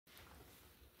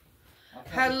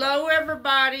Hello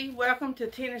everybody, welcome to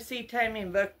Tennessee Tammy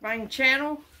and Mukbang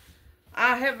channel.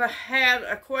 I have had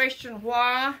a question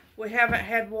why we haven't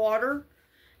had water,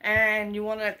 and you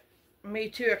want me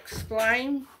to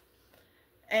explain.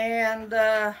 And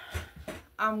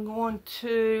I'm going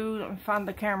to, let me find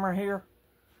the camera here,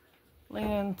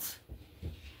 lens.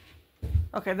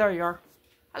 Okay, there you are.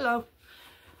 Hello.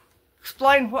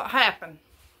 Explain what happened.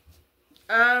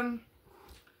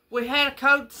 We had a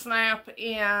code snap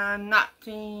in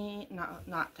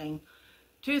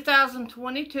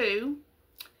 2022,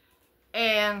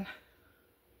 and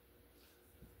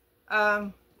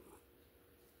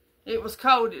it was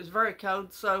cold. It was very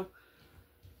cold. So,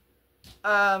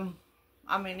 I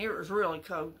mean, it was really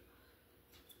cold.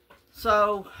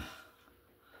 So,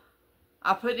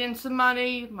 I put in some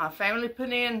money. My family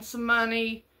put in some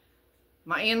money.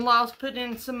 My in-laws put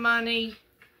in some money.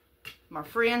 My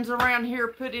friends around here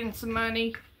put in some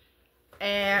money,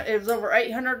 and it was over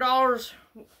 $800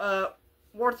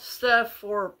 worth of stuff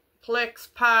for Plex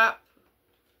pipe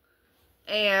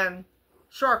and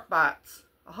shark bites.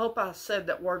 I hope I said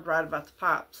that word right about the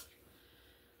pipes.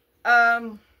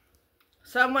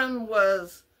 Someone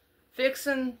was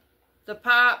fixing the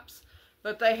pipes,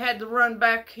 but they had to run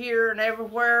back here and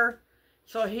everywhere,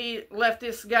 so he left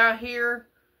this guy here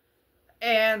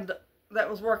and that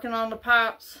was working on the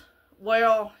pipes.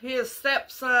 Well, his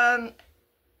stepson,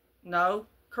 no,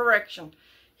 correction,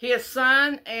 his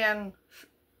son and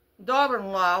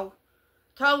daughter-in-law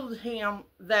told him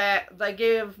that they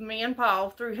gave me and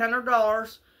Paul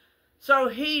 $300, so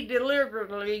he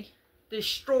deliberately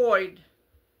destroyed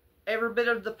every bit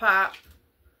of the pipe.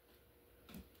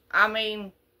 I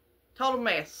mean, total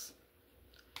mess.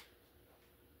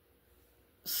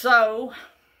 So,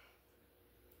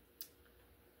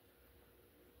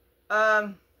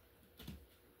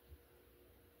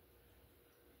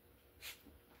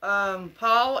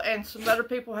 Paul and some other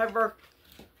people have worked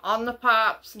on the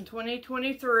pipes in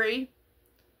 2023,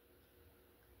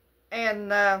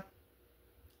 and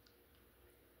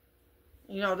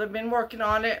you know, they've been working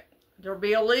on it. There'll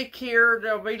be a leak here,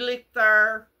 there'll be a leak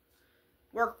there.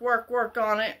 Work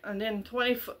on it, and then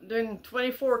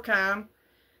 24 come,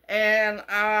 and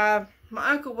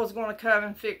my uncle was going to come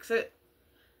and fix it,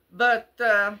 but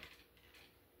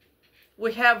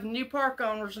we have new park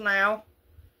owners now,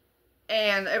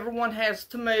 and everyone has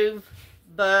to move,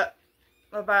 but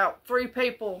about 3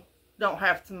 people don't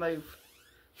have to move,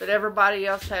 but everybody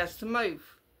else has to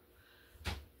move.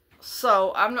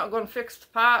 So I'm not going to fix the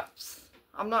pipes.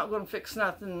 I'm not going to fix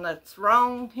nothing that's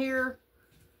wrong here.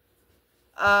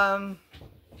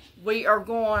 We are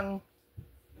going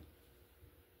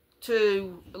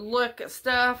to look at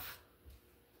stuff,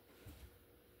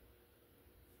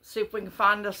 see if we can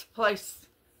find us a place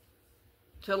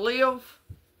to live.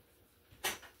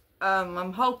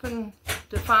 I'm hoping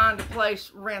to find a place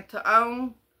rent to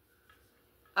own.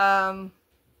 I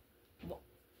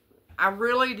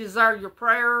really desire your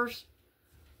prayers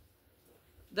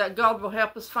that God will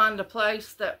help us find a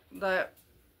place that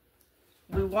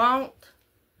we want.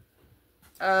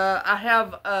 I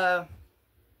have a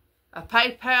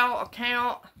PayPal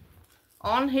account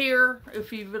on here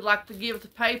if you would like to give to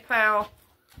PayPal.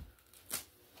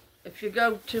 If you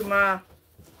go to my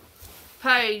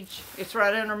page, it's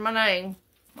right under my name,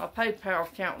 my PayPal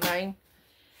account name,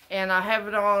 and I have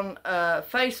it on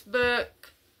Facebook,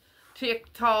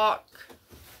 TikTok,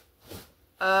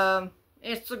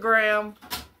 Instagram,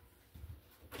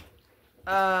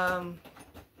 I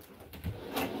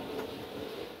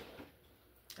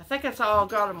think that's all I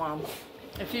got them on.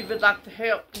 If you would like to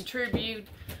help contribute,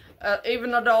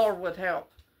 even $1 would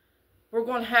help. We're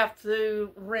going to have to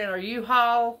rent a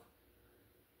U-Haul,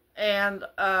 and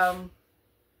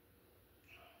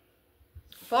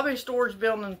probably a storage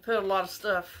building and put a lot of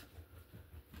stuff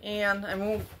in,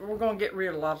 and we're going to get rid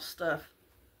of a lot of stuff.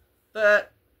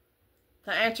 But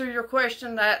to answer your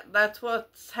question, that's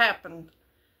what's happened.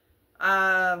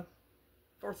 For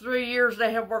 3 years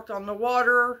they have worked on the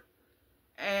water,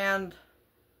 and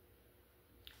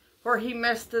where he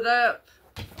messed it up,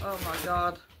 oh my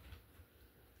God.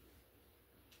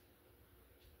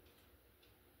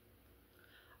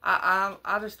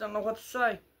 I just don't know what to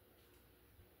say.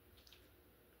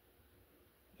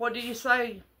 What do you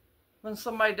say when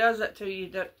somebody does that to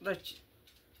you, that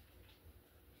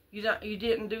you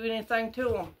didn't do anything to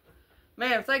them?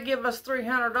 Man, if they give us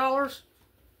 $300,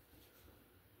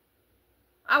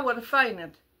 I would have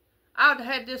fainted. I would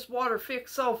have had this water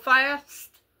fixed so fast.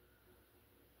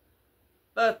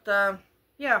 But,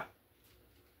 yeah,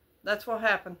 that's what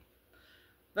happened.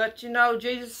 But, you know,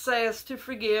 Jesus says to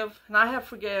forgive, and I have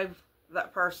forgiven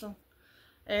that person.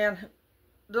 And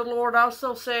the Lord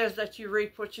also says that you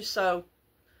reap what you sow.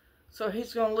 So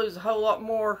he's going to lose a whole lot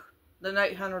more than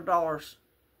 $800.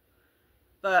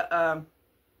 But,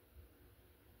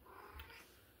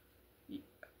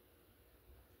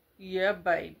 yeah,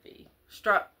 baby.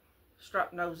 Strap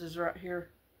nose is right here.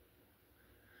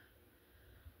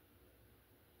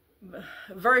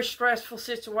 Very stressful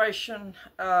situation.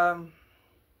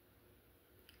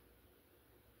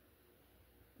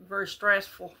 Very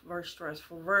stressful.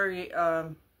 Very,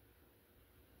 I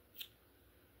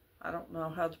don't know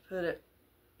how to put it.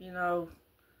 You know,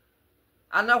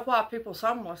 I know why people's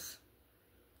homeless.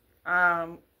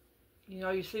 You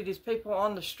know, you see these people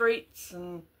on the streets,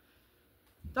 and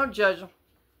don't judge them.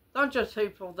 Don't judge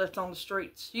people that's on the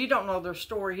streets. You don't know their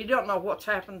story. You don't know what's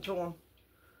happened to them.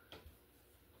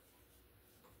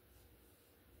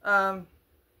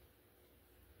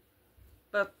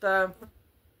 But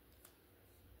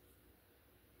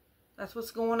that's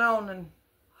what's going on, and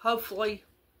hopefully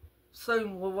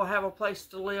soon we will have a place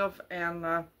to live. And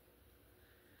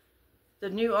the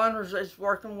new owner is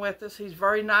working with us. He's a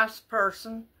very nice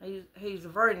person. He's a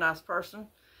very nice person.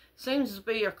 Seems to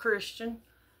be a Christian.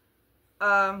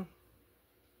 But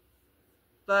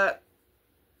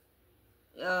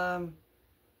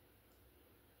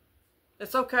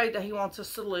it's okay that he wants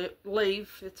us to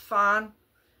leave. It's fine.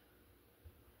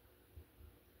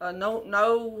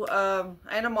 No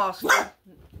animosity.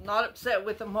 Not upset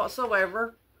with him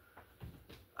whatsoever.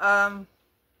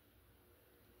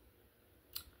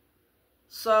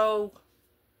 So,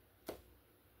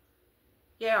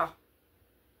 yeah.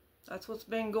 That's what's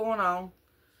been going on.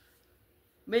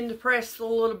 Been depressed a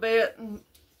little bit,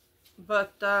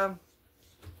 but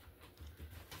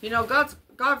you know, God's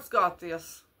got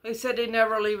this. He said He'd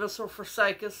never leave us or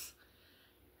forsake us,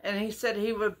 and He said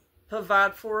He would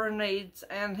provide for our needs,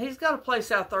 and He's got a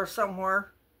place out there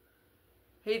somewhere.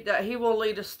 He will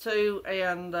lead us to,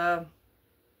 and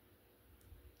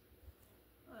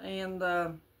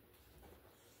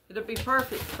it'll be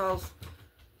perfect, because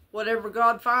whatever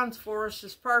God finds for us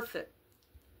is perfect.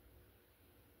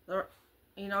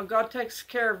 You know, God takes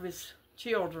care of His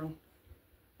children.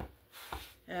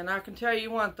 And I can tell you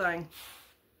one thing.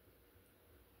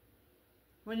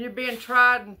 When you're being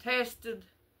tried and tested,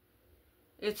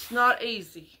 it's not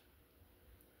easy.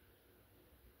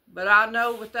 But I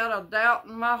know without a doubt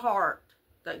in my heart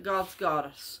that God's got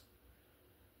us.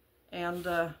 And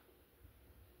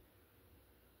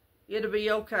it'll be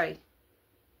okay.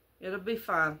 It'll be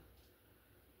fine.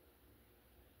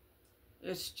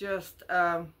 It's just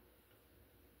a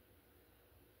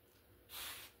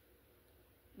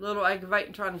little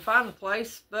aggravating trying to find a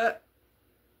place, but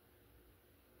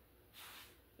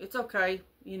it's okay.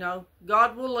 You know,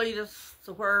 God will lead us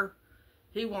to where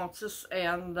He wants us,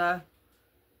 and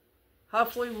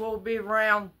hopefully we'll be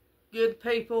around good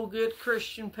people, good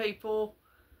Christian people,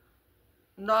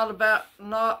 not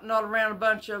around a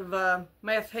bunch of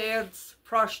meth heads,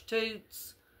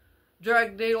 prostitutes,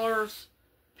 drug dealers,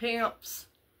 pimps,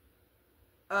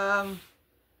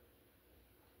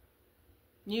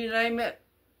 you name it.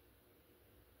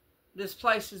 This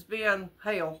place has been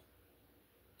hell.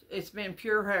 It's been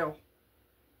pure hell.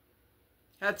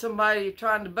 Had somebody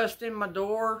trying to bust in my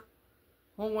door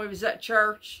when we was at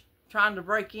church, trying to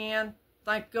break in.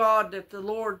 Thank God that the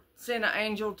Lord sent an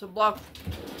angel to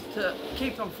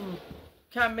keep them from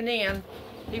coming in.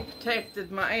 He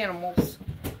protected my animals.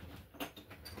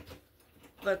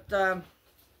 But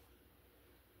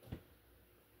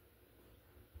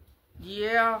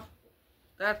yeah,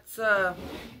 that's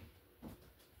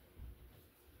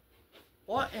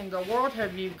what in the world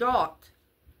have you got?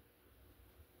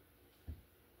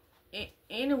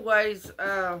 Anyways,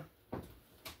 I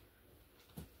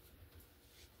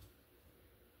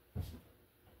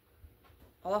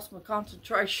lost my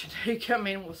concentration. He come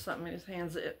in with something in his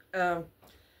hands.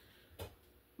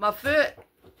 My foot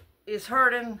is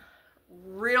hurting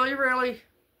really, really,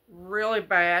 really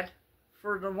bad.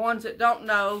 For the ones that don't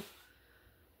know,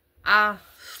 I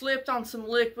slipped on some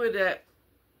liquid at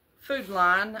Food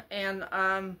Line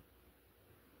and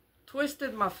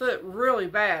twisted my foot really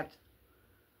bad.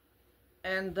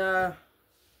 And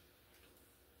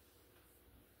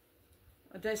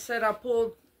they said I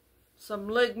pulled some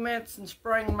ligaments and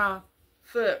sprained my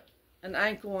foot and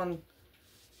ankle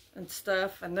and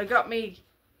stuff. And they got me,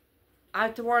 I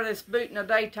have to wear this boot in the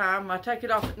daytime. I take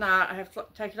it off at night. I have to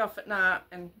take it off at night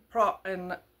and prop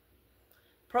my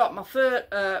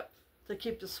foot up to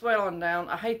keep the swelling down.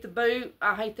 I hate the boot.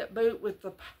 I hate that boot with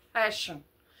the passion.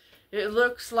 It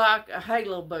looks like a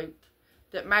halo boot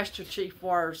that Master Chief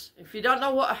wears. If you don't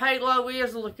know what a halo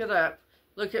is, look it up.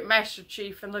 Look at Master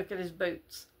Chief and look at his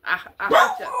boots. I hate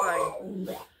that thing.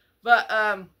 But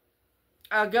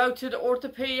I'll go to the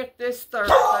orthopedic this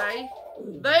Thursday.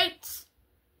 Boots,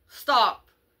 stop.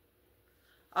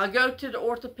 I'll go to the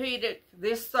orthopedic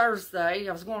this Thursday.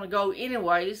 I was going to go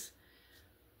anyways.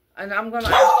 And I'm going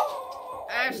to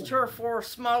ask her for a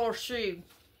smaller shoe.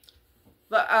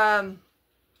 But I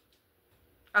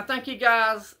thank you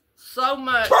guys so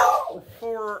much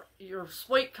for your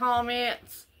sweet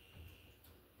comments.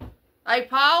 Hey,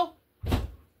 Paul?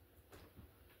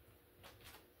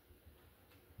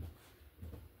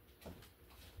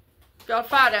 Got a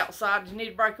fight outside. You need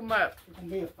to break them up. It can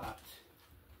be a fight.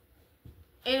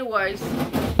 Anyways,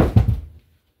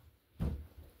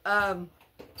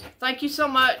 thank you so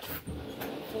much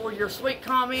for your sweet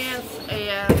comments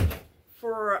and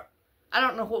for, I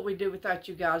don't know what we do without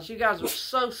you guys. You guys are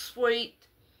so sweet.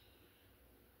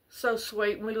 So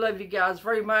sweet. We love you guys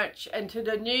very much. And to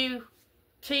the new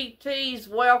TTs,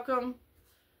 welcome.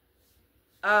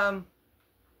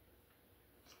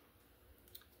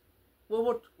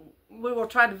 We will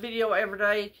try to video every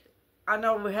day. I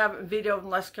know we haven't videoed in the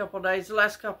last couple of days. The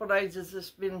last couple of days has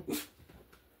just been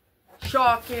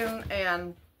shocking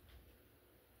and,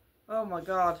 oh my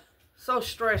God, so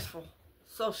stressful.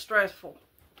 So stressful.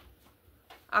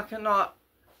 I cannot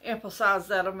emphasize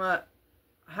that amount,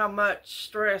 how much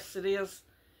stress it is.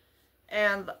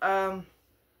 And,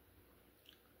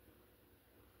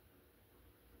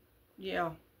 yeah.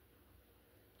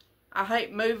 I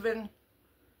hate moving.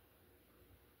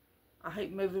 I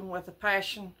hate moving with a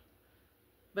passion.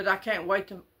 But I can't wait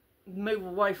to move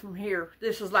away from here.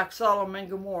 This is like Sodom and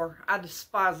Gomorrah. I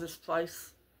despise this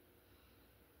place.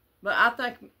 But I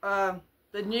think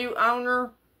the new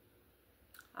owner,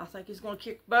 I think he's going to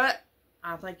kick butt.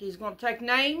 I think he's going to take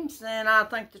names. And I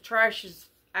think the trash is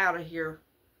out of here.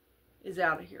 Is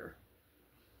out of here.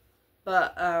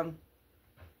 But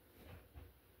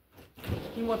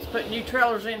he wants to put new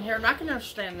trailers in here. And I can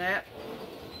understand that.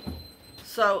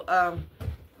 So,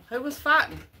 who was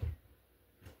fighting?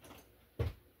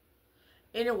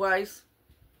 Anyways,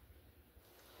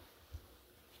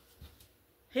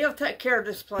 he'll take care of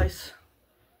this place.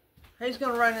 He's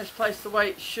going to run this place the way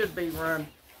it should be run.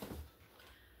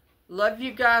 Love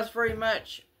you guys very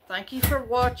much. Thank you for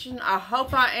watching. I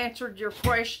hope I answered your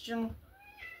question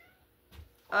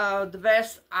the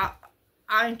best. I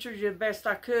answered you the best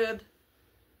I could.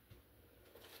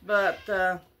 But,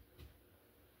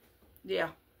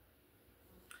 yeah.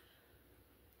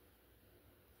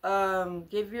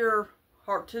 Give your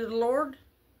heart to the Lord,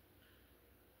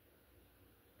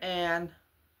 and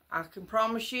I can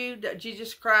promise you that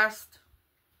Jesus Christ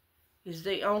is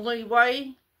the only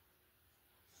way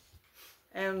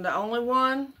and the only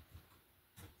one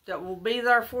that will be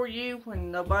there for you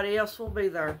when nobody else will be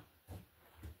there.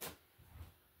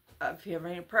 If you have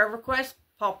any prayer requests,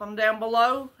 pop them down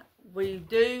below. We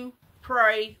do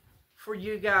pray for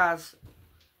you guys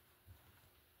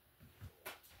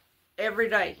every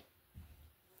day.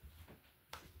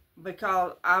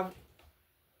 Because I'm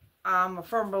a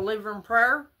firm believer in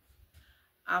prayer.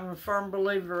 I'm a firm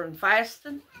believer in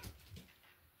fasting.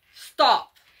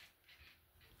 Stop.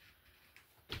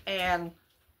 And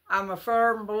I'm a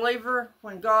firm believer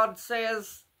when God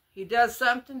says He does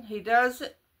something, He does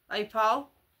it. Hey,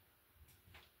 Paul?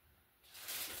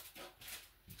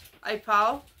 Hey,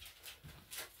 Paul?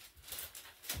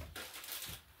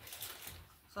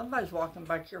 Somebody's walking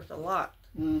back here with a lot.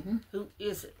 Mm-hmm. Who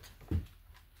is it?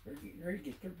 They're getting ready to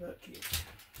get their butt kicked.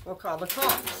 We'll call the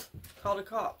cops. Call the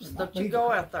cops. Don't you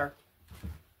go out there.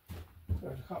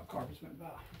 There's a cop car just went by.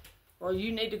 Well,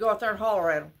 you need to go out there and holler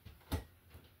at them.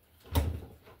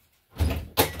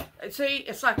 And see,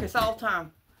 it's like this all the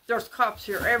time. There's cops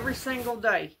here every single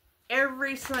day.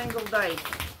 Every single day.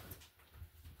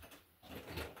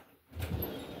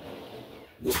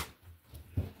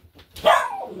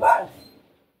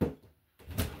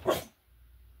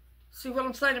 See what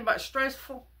I'm saying about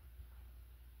stressful?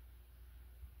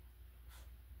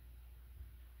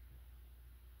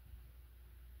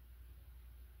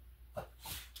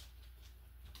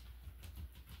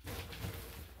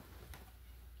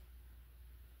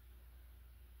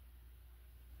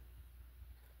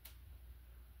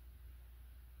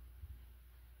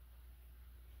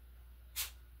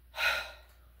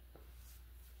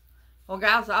 Well,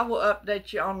 guys, I will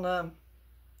update you on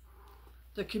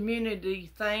the community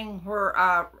thing where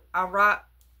I write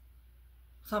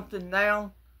something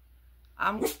down.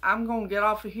 I'm going to get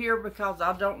off of here because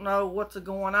I don't know what's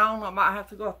going on. I might have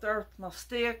to go up there with my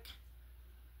stick.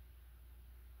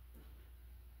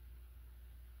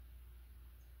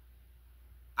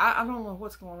 I don't know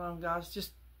what's going on, guys.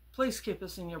 Just please keep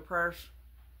us in your prayers.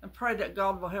 and pray that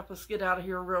God will help us get out of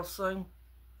here real soon.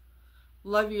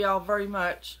 Love you all very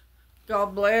much.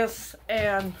 God bless,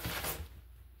 and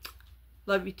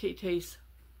love you, TTs.